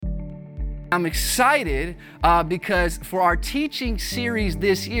I'm excited because for our teaching series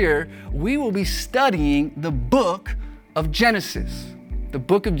this year, we will be studying the book of Genesis. The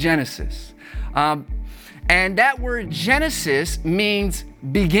book of Genesis. And that word Genesis means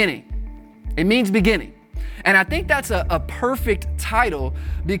beginning. It means beginning. And I think that's a perfect title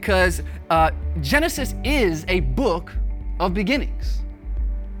because Genesis is a book of beginnings.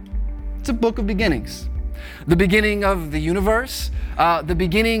 It's a book of beginnings. The beginning of the universe, the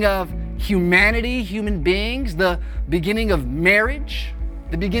beginning of humanity, human beings, the beginning of marriage,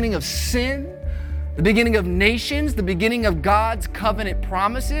 the beginning of sin, the beginning of nations, the beginning of God's covenant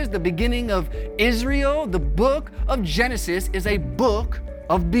promises, the beginning of Israel. The book of Genesis is a book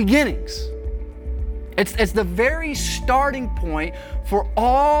of beginnings. It's the very starting point for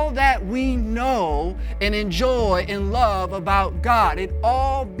all that we know and enjoy and love about God. It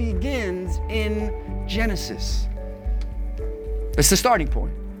all begins in Genesis. It's the starting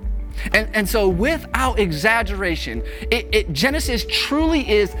point. And so without exaggeration, Genesis truly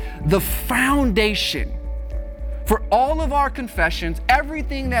is the foundation for all of our confessions,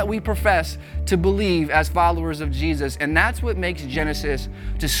 everything that we profess to believe as followers of Jesus. And that's what makes Genesis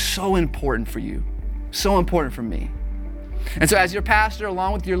just so important for you, so important for me. And so as your pastor,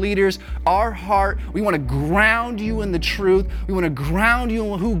 along with your leaders, our heart, we want to ground you in the truth. We want to ground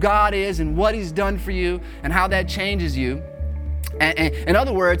you in who God is and what He's done for you and how that changes you. And in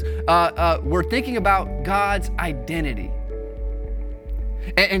other words, we're thinking about God's identity.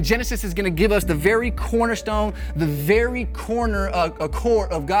 And Genesis is going to give us the very cornerstone, the very core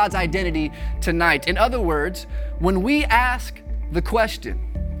of God's identity tonight. In other words, when we ask the question,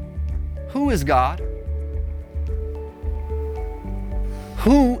 who is God?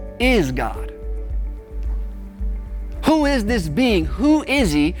 Who is God? Who is this being? Who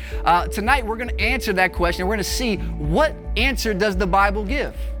is He? Tonight we're going to answer that question. We're going to see what answer does the Bible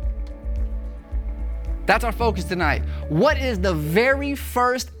give. That's our focus tonight. What is the very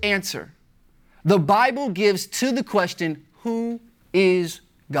first answer the Bible gives to the question, who is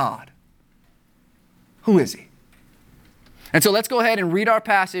God? Who is He? And so let's go ahead and read our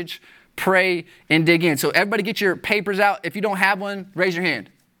passage, pray, and dig in. So everybody get your papers out. If you don't have one, raise your hand.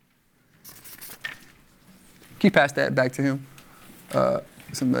 Can you pass that back to him?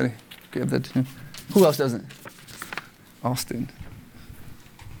 Somebody grab that to him. Who else doesn't? Austin.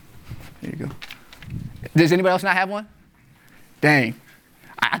 There you go. Does anybody else not have one? Dang.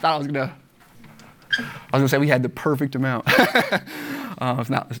 I thought I was gonna say we had the perfect amount. It's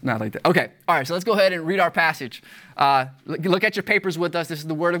not like that. Okay. All right. So let's go ahead and read our passage. Look at your papers with us. This is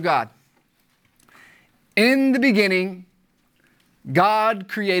the Word of God. In the beginning, God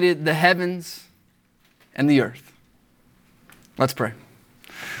created the heavens and the earth. Let's pray.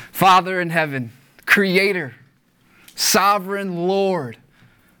 Father in heaven, Creator, Sovereign Lord,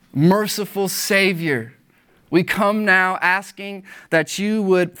 merciful Savior, we come now asking that you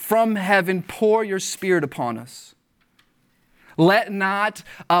would from heaven pour your Spirit upon us. Let not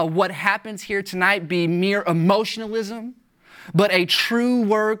what happens here tonight be mere emotionalism, but a true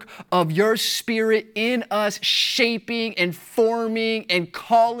work of your Spirit in us, shaping and forming and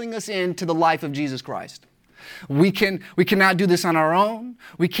calling us into the life of Jesus Christ. We cannot do this on our own.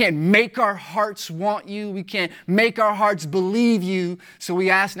 We can't make our hearts want you. We can't make our hearts believe you. So we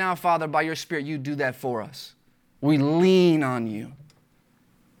ask now, Father, by your Spirit, you do that for us. We lean on you.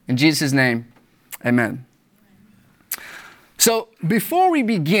 In Jesus' name, amen. So before we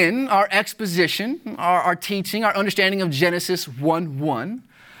begin our exposition, our teaching, our understanding of Genesis 1:1,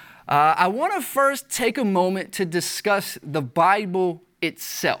 I want to first take a moment to discuss the Bible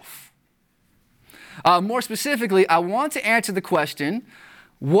itself. More specifically, I want to answer the question,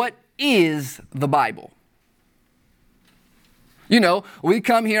 what is the Bible? You know, we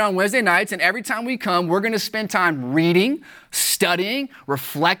come here on Wednesday nights, and every time we come, we're going to spend time reading, studying,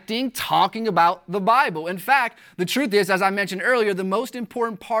 reflecting, talking about the Bible. In fact, the truth is, as I mentioned earlier, the most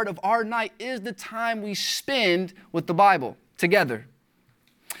important part of our night is the time we spend with the Bible together.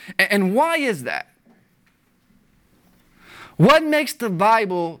 And why is that? What makes the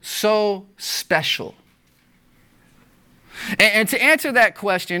Bible so special? And to answer that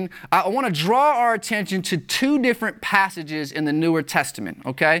question, I want to draw our attention to two different passages in the Newer Testament,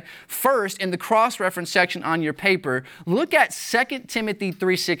 okay? First, in the cross-reference section on your paper, look at 2 Timothy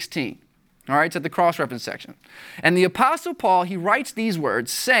 3:16, all right? It's at the cross-reference section. And the Apostle Paul, he writes these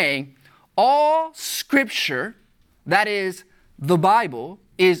words saying, all Scripture, that is the Bible,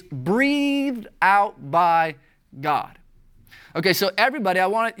 is breathed out by God. Okay, so everybody, I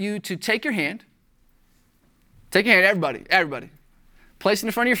want you to take your hand. Take your hand, everybody. Place it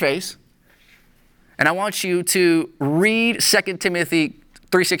in front of your face. And I want you to read 2 Timothy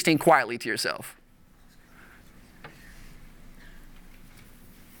 3:16 quietly to yourself.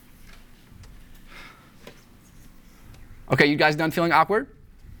 Okay, you guys done feeling awkward?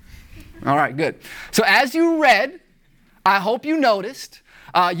 All right, good. So as you read, I hope you noticed,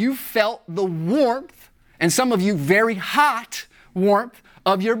 you felt the warmth, and some of you very hot warmth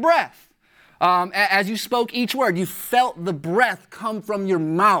of your breath. As you spoke each word, you felt the breath come from your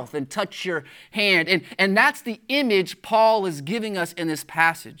mouth and touch your hand. And that's the image Paul is giving us in this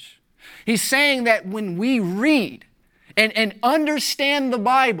passage. He's saying that when we read and understand the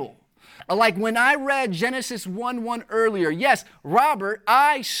Bible, like when I read Genesis 1:1 earlier, yes, Robert,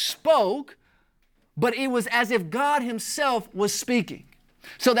 I spoke, but it was as if God himself was speaking,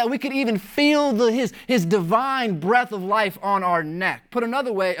 so that we could even feel his divine breath of life on our neck. Put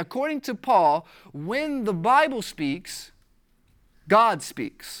another way, according to Paul, when the Bible speaks, God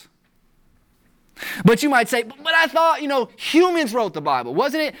speaks. But you might say, but I thought, humans wrote the Bible.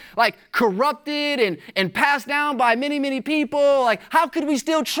 Wasn't it like corrupted and passed down by many, many people? Like, how could we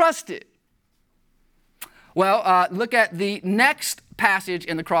still trust it? Well, look at the next passage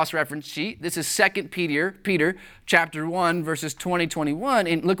in the cross-reference sheet. This is 2 Peter chapter 1, verses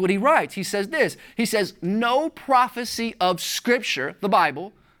 20-21. And look what he writes. He says this. He says, no prophecy of Scripture, the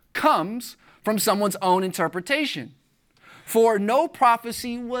Bible, comes from someone's own interpretation. For no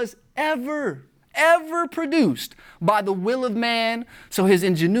prophecy was ever produced by the will of man. So his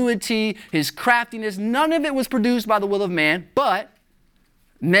ingenuity, his craftiness, none of it was produced by the will of man, but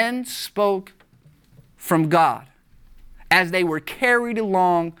men spoke from God as they were carried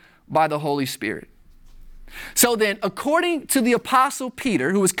along by the Holy Spirit. So then, according to the Apostle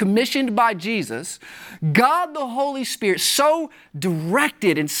Peter, who was commissioned by Jesus, God the Holy Spirit so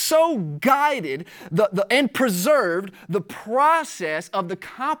directed and so guided and preserved the process of the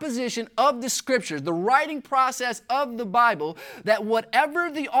composition of the Scriptures, the writing process of the Bible, that whatever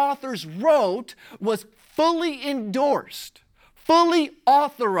the authors wrote was fully endorsed, fully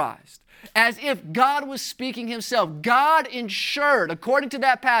authorized, as if God was speaking himself. God ensured, according to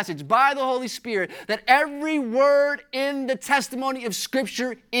that passage, by the Holy Spirit, that every word in the testimony of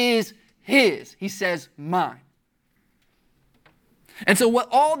Scripture is his. He says, mine. And so what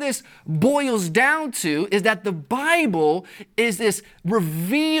all this boils down to is that the Bible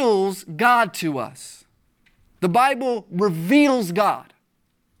reveals God to us. The Bible reveals God.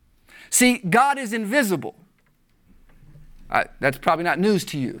 See, God is invisible. That's probably not news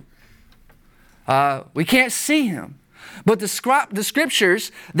to you. We can't see him. But the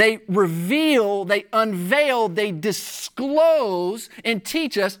Scriptures, they reveal, they unveil, they disclose and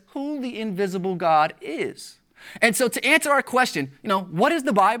teach us who the invisible God is. And so to answer our question, what is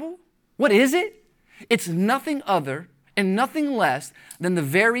the Bible? What is it? It's nothing other and nothing less than the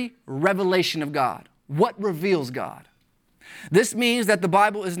very revelation of God. What reveals God? This means that the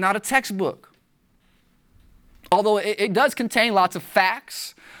Bible is not a textbook. Although it does contain lots of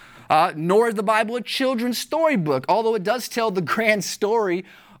facts, nor is the Bible a children's storybook, although it does tell the grand story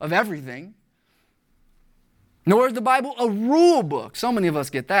of everything. Nor is the Bible a rule book. So many of us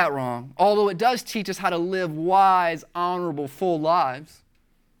get that wrong, although it does teach us how to live wise, honorable, full lives.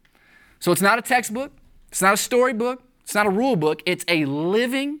 So it's not a textbook, it's not a storybook, it's not a rule book. It's a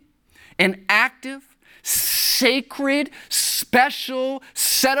living and active, sacred, special,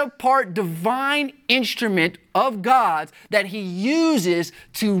 set-apart, divine instrument of God's that he uses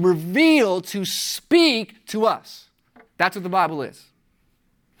to reveal, to speak to us. That's what the Bible is.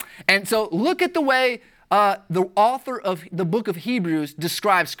 And so look at the way the author of the book of Hebrews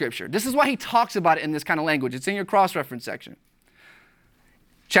describes Scripture. This is why he talks about it in this kind of language. It's in your cross-reference section.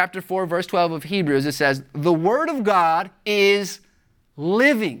 Chapter 4, verse 12 of Hebrews, it says, the Word of God is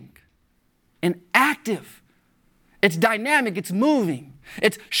living and active. It's dynamic, it's moving.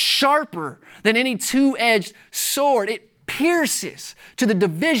 It's sharper than any two-edged sword. It pierces to the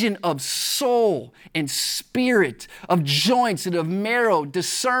division of soul and spirit, of joints and of marrow,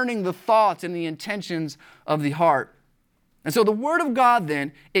 discerning the thoughts and the intentions of the heart. And so the Word of God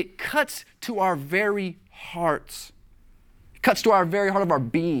then, it cuts to our very hearts. It cuts to our very heart of our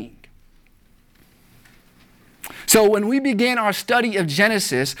being. So when we began our study of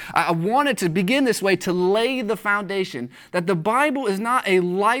Genesis, I wanted to begin this way to lay the foundation that the Bible is not a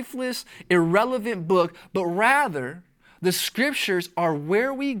lifeless, irrelevant book, but rather the Scriptures are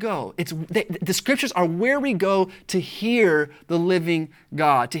where we go. The Scriptures are where we go to hear the living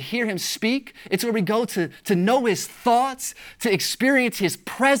God, to hear him speak. It's where we go to know his thoughts, to experience his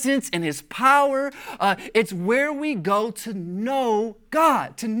presence and his power. It's where we go to know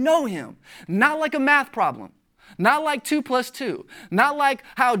God, to know him. Not like a math problem. Not like 2 plus 2. Not like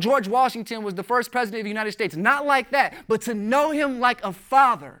how George Washington was the first president of the United States. Not like that, but to know him like a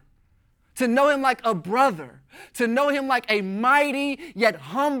father, to know him like a brother, to know him like a mighty yet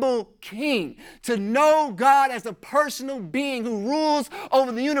humble king, to know God as a personal being who rules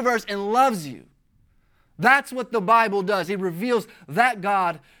over the universe and loves you. That's what the Bible does. It reveals that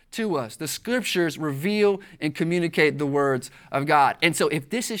God to us. The scriptures reveal and communicate the words of God. And so if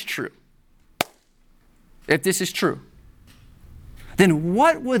this is true, then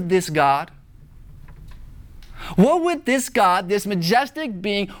what would this God, this majestic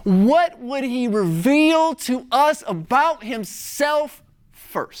being, what would he reveal to us about himself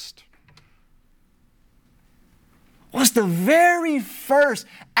first? What's the very first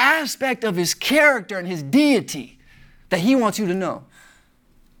aspect of his character and his deity that he wants you to know?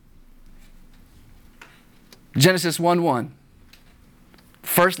 Genesis 1:1.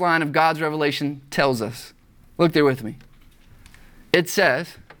 First line of God's revelation tells us. Look there with me. It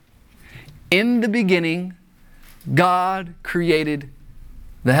says, in the beginning, God created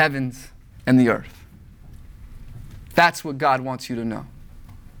the heavens and the earth. That's what God wants you to know.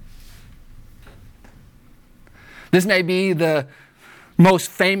 This may be the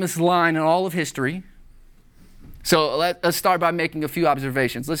most famous line in all of history. So let's start by making a few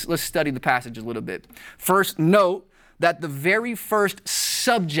observations. Let's study the passage a little bit. First, note that the very first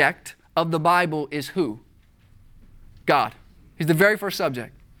subject of the Bible is who? God. He's the very first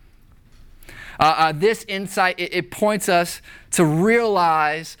subject. This insight, it points us to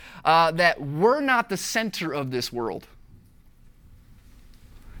realize that we're not the center of this world.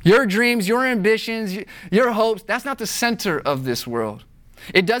 Your dreams, your ambitions, your hopes, that's not the center of this world.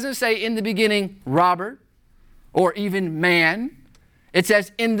 It doesn't say in the beginning, Robert, or even man. It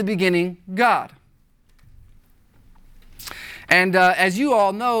says in the beginning, God. And as you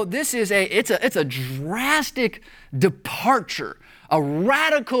all know, this is it's a drastic departure, a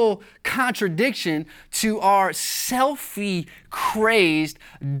radical contradiction to our selfie crazed,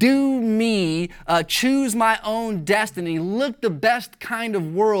 do me, choose my own destiny, look the best kind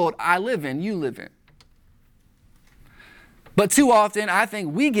of world I live in, you live in. But too often, I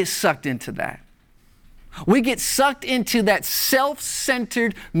think we get sucked into that. We get sucked into that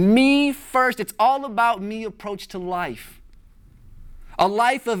self-centered, me first, it's all about me approach to life. A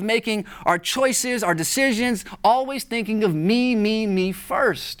life of making our choices, our decisions, always thinking of me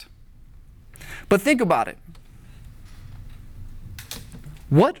first. But think about it.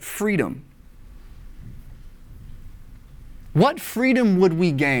 What freedom would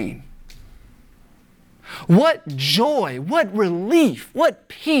we gain? What joy, what relief, what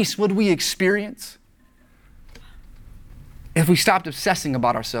peace would we experience if we stopped obsessing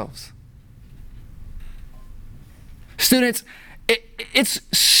about ourselves? Students, it's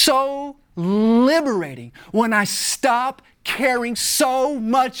so liberating when I stop caring so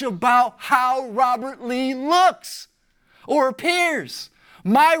much about how Robert Lee looks or appears,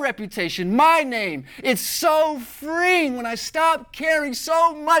 my reputation, my name. It's so freeing when I stop caring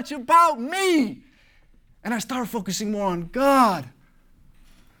so much about me and I start focusing more on God.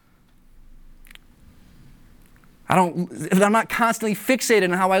 I'm not constantly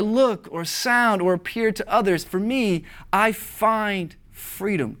fixated on how I look or sound or appear to others. For me, I find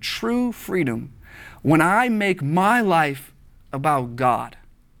freedom, true freedom, when I make my life about God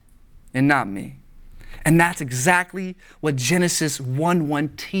and not me. And that's exactly what Genesis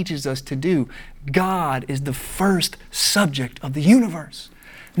 1:1 teaches us to do. God is the first subject of the universe,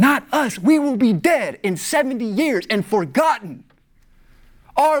 not us. We will be dead in 70 years and forgotten.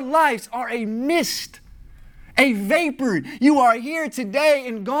 Our lives are a mist, a vapor. You are here today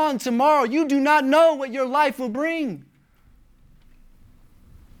and gone tomorrow. You do not know what your life will bring.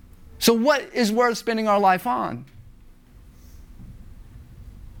 So what is worth spending our life on?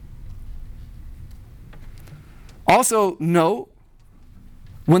 Also note,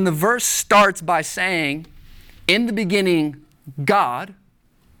 when the verse starts by saying, in the beginning, God,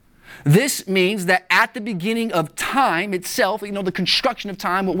 this means that at the beginning of time itself, the construction of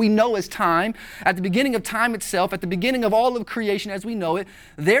time, what we know as time, at the beginning of time itself, at the beginning of all of creation as we know it,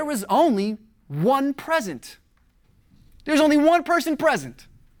 there was only one present. There's only one person present,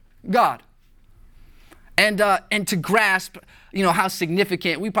 God. And to grasp, how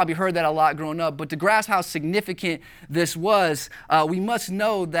significant, we probably heard that a lot growing up, but to grasp how significant this was, we must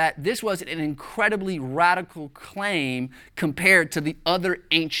know that this was an incredibly radical claim compared to the other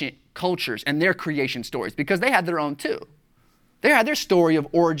ancient cultures and their creation stories, because they had their own too. They had their story of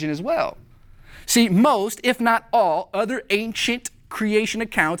origin as well. See, most, if not all, other ancient creation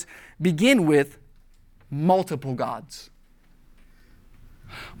accounts begin with multiple gods.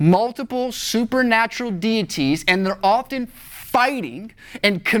 multiple supernatural deities, and they're often fighting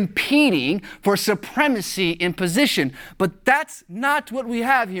and competing for supremacy in position. But that's not what we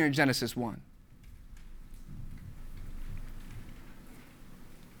have here in Genesis 1.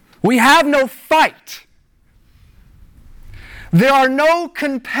 We have no fight. There are no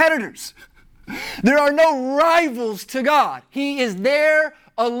competitors. There are no rivals to God. He is there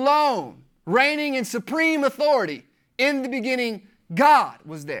alone, reigning in supreme authority. In the beginning, God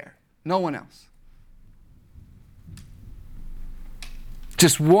was there, no one else.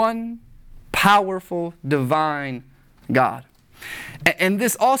 Just one powerful, divine God. And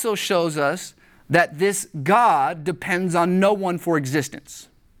this also shows us that this God depends on no one for existence.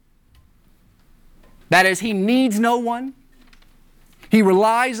 That is, He needs no one. He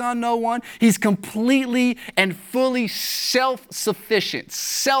relies on no one. He's completely and fully self-sufficient,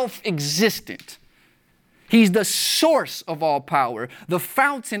 self-existent. He's the source of all power, the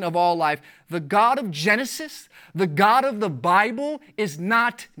fountain of all life. The God of Genesis, the God of the Bible, is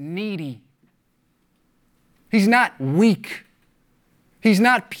not needy. He's not weak. He's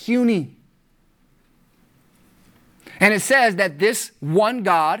not puny. And it says that this one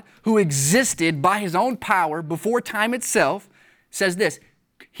God who existed by His own power before time itself says this: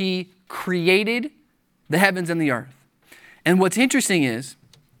 He created the heavens and the earth. And what's interesting is,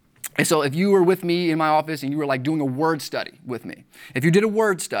 and so if you were with me in my office and you were like doing a word study with me, if you did a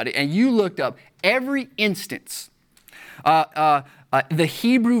word study and you looked up every instance, the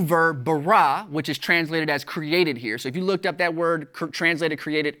Hebrew verb bara, which is translated as created here. So if you looked up that word translated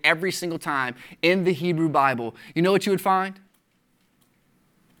created every single time in the Hebrew Bible, you know what you would find?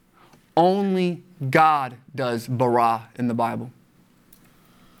 Only God does bara in the Bible.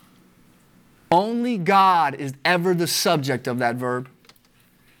 Only God is ever the subject of that verb.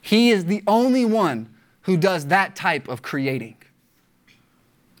 He is the only one who does that type of creating.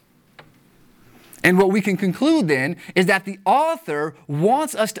 And what we can conclude then is that the author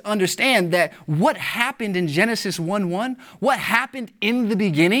wants us to understand that what happened in Genesis 1:1, what happened in the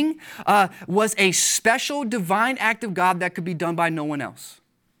beginning, was a special divine act of God that could be done by no one else.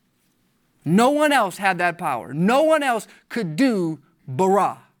 No one else had that power. No one else could do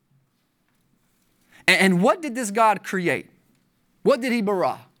bara. And what did this God create? What did He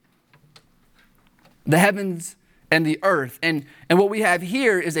bara? The heavens and the earth. And what we have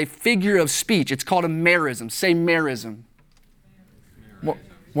here is a figure of speech. It's called a merism. Say merism.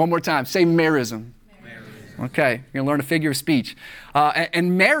 One more time. Say merism. Okay, you're going to learn a figure of speech.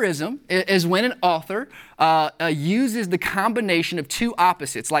 And merism is when an author uses the combination of two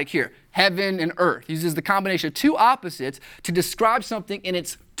opposites, like here, heaven and earth. He uses the combination of two opposites to describe something in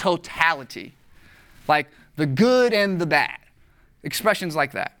its totality, like the good and the bad. Expressions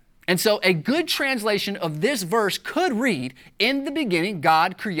like that. And so a good translation of this verse could read, in the beginning,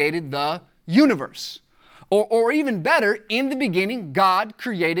 God created the universe. Or even better, in the beginning, God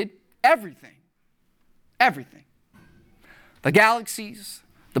created everything. Everything. The galaxies,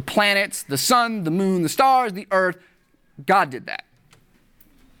 the planets, the sun, the moon, the stars, the earth. God did that.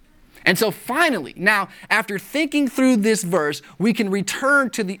 And so finally, now, after thinking through this verse, we can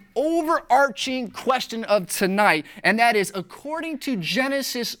return to the overarching question of tonight, and that is, according to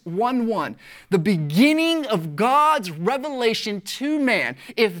Genesis 1:1, the beginning of God's revelation to man,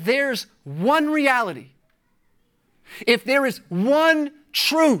 if there's one reality, if there is one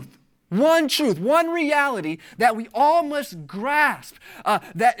truth, one reality that we all must grasp,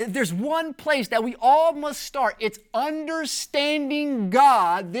 that there's one place that we all must start. It's understanding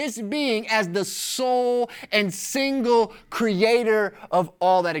God, this being, as the sole and single creator of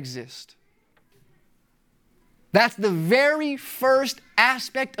all that exists. That's the very first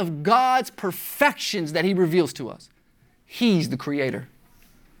aspect of God's perfections that He reveals to us. He's the creator.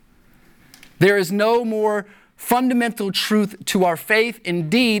 There is no more fundamental truth to our faith.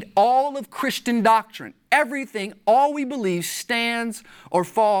 Indeed, all of Christian doctrine, everything, all we believe stands or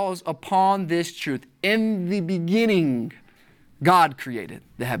falls upon this truth. In the beginning, God created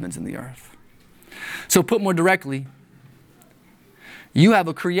the heavens and the earth. So put more directly, you have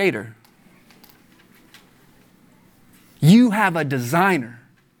a creator. You have a designer.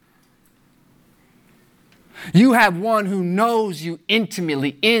 You have one who knows you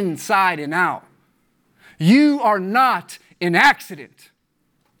intimately, inside and out. You are not an accident.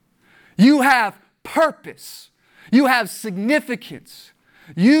 You have purpose. You have significance.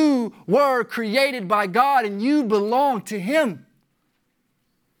 You were created by God and you belong to Him.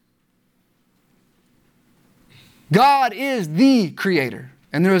 God is the creator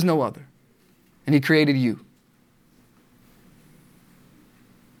and there is no other. And He created you.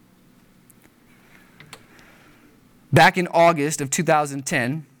 Back in August of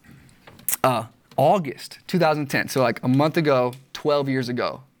 2010, so like a month ago, 12 years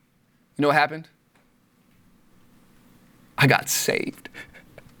ago, you know what happened? I got saved.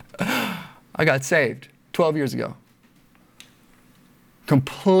 I got saved 12 years ago.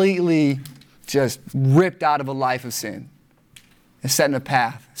 Completely just ripped out of a life of sin and set in a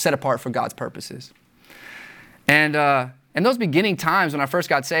path, set apart for God's purposes. And in those beginning times when I first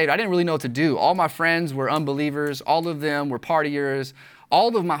got saved, I didn't really know what to do. All my friends were unbelievers. All of them were partiers.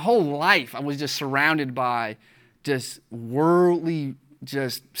 All of my whole life, I was just surrounded by just worldly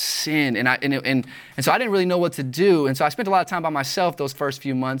just sin. And so I didn't really know what to do. And so I spent a lot of time by myself those first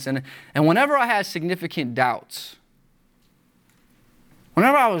few months. And whenever I had significant doubts,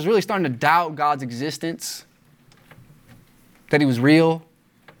 whenever I was really starting to doubt God's existence, that he was real,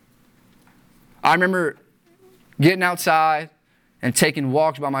 I remember getting outside and taking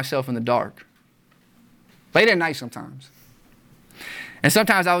walks by myself in the dark. Late at night sometimes. And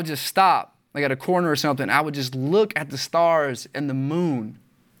sometimes I would just stop, like at a corner or something. I would just look at the stars and the moon.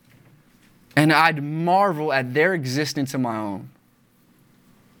 And I'd marvel at their existence of my own.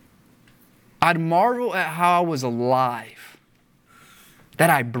 I'd marvel at how I was alive. That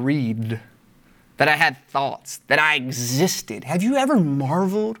I breathed. That I had thoughts. That I existed. Have you ever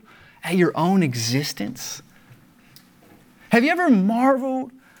marveled at your own existence? Have you ever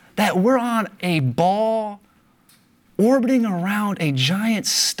marveled that we're on a ball orbiting around a giant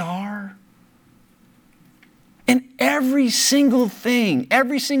star? And every single thing,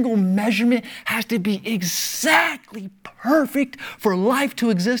 every single measurement has to be exactly perfect for life to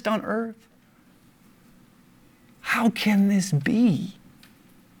exist on earth. How can this be?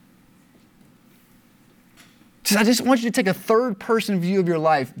 I just want you to take a third-person view of your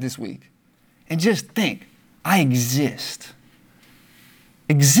life this week and just think, I exist.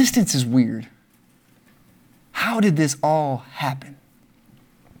 Existence is weird. How did this all happen?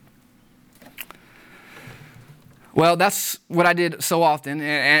 Well, that's what I did so often.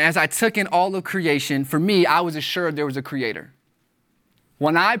 And as I took in all of creation, for me, I was assured there was a creator.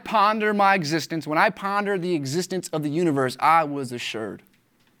 When I ponder my existence, when I ponder the existence of the universe, I was assured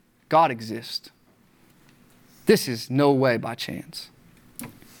God exists. This is no way by chance.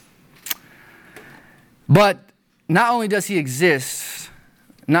 But not only does he exist,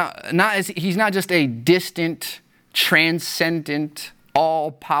 he's not just a distant, transcendent,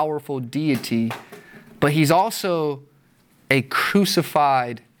 all-powerful deity, but he's also a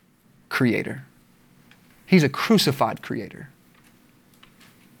crucified creator. He's a crucified creator.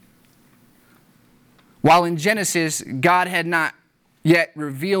 While in Genesis, God had not yet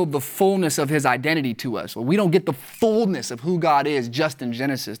revealed the fullness of his identity to us. Well, we don't get the fullness of who God is just in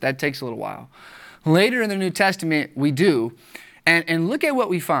Genesis. That takes a little while. Later in the New Testament, we do. And look at what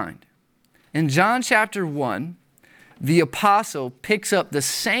we find. In John chapter 1, the apostle picks up the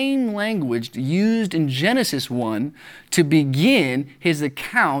same language used in Genesis 1 to begin his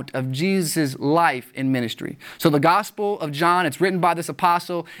account of Jesus' life and ministry. So the Gospel of John, it's written by this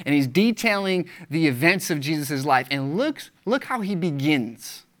apostle, and he's detailing the events of Jesus' life. And look how he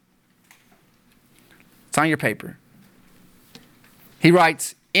begins. It's on your paper. He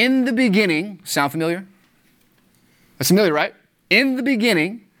writes, in the beginning, sound familiar? That's familiar, right? In the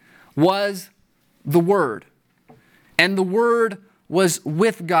beginning was the Word. And the Word was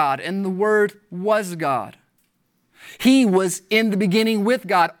with God, and the Word was God. He was in the beginning with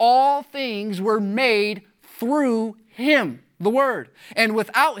God. All things were made through Him, the Word. And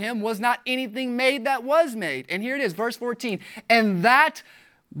without Him was not anything made that was made. And here it is, verse 14. And that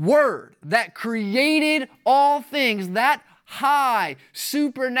Word that created all things, that high,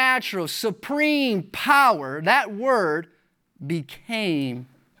 supernatural, supreme power, that Word became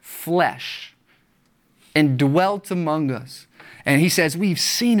flesh and dwelt among us. And he says, we've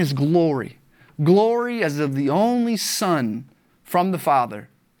seen his glory. Glory as of the only Son from the Father,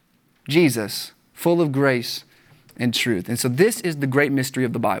 Jesus, full of grace and truth. And so this is the great mystery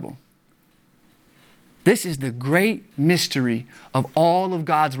of the Bible. This is the great mystery of all of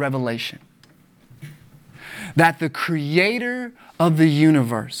God's revelation. That the creator of the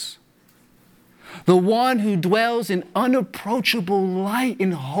universe, the one who dwells in unapproachable light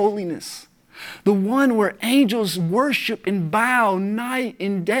and holiness, the one where angels worship and bow night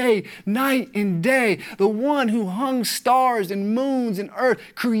and day, the one who hung stars and moons and earth,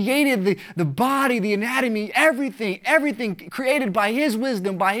 created the body, the anatomy, everything created by his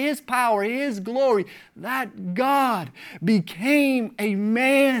wisdom, by his power, his glory. That God became a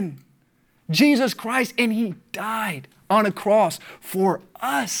man, Jesus Christ, and he died on a cross for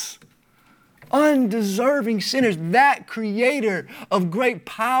us. Undeserving sinners. That creator of great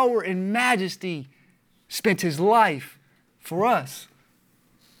power and majesty spent his life for us.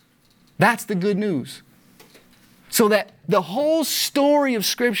 That's the good news. So that the whole story of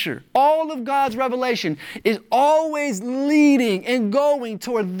Scripture, all of God's revelation, is always leading and going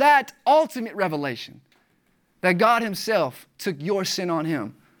toward that ultimate revelation. That God himself took your sin on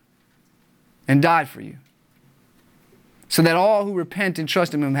him and died for you. So that all who repent and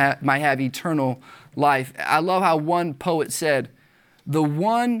trust in him might have eternal life. I love how one poet said, "The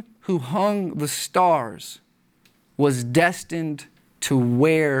one who hung the stars was destined to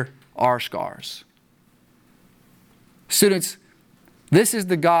wear our scars." Students, this is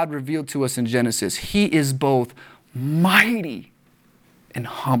the God revealed to us in Genesis. He is both mighty and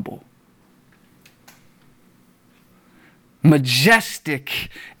humble, majestic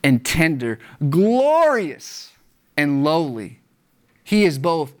and tender, glorious and lowly. He is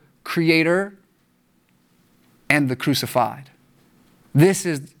both creator and the crucified. This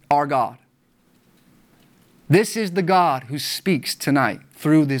is our God. This is the God who speaks tonight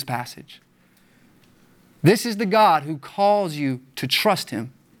through this passage. This is the God who calls you to trust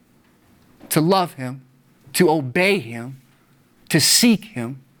him, to love him, to obey him, to seek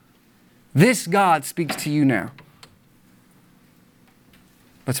him. This God speaks to you now.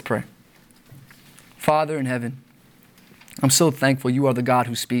 Let's pray. Father in heaven, I'm so thankful you are the God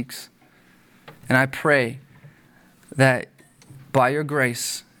who speaks. And I pray that by your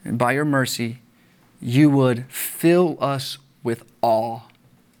grace and by your mercy, you would fill us with awe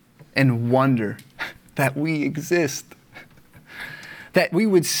and wonder that we exist. That we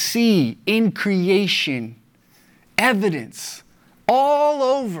would see in creation evidence all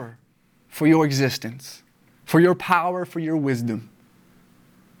over for your existence, for your power, for your wisdom.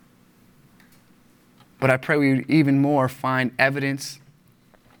 But I pray we would even more find evidence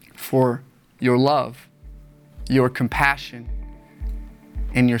for your love, your compassion,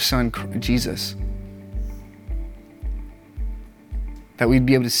 and your Son, Jesus. That we'd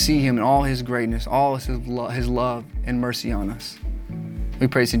be able to see him in all his greatness, all his love and mercy on us. We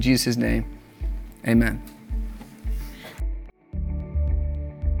praise in Jesus' name. Amen.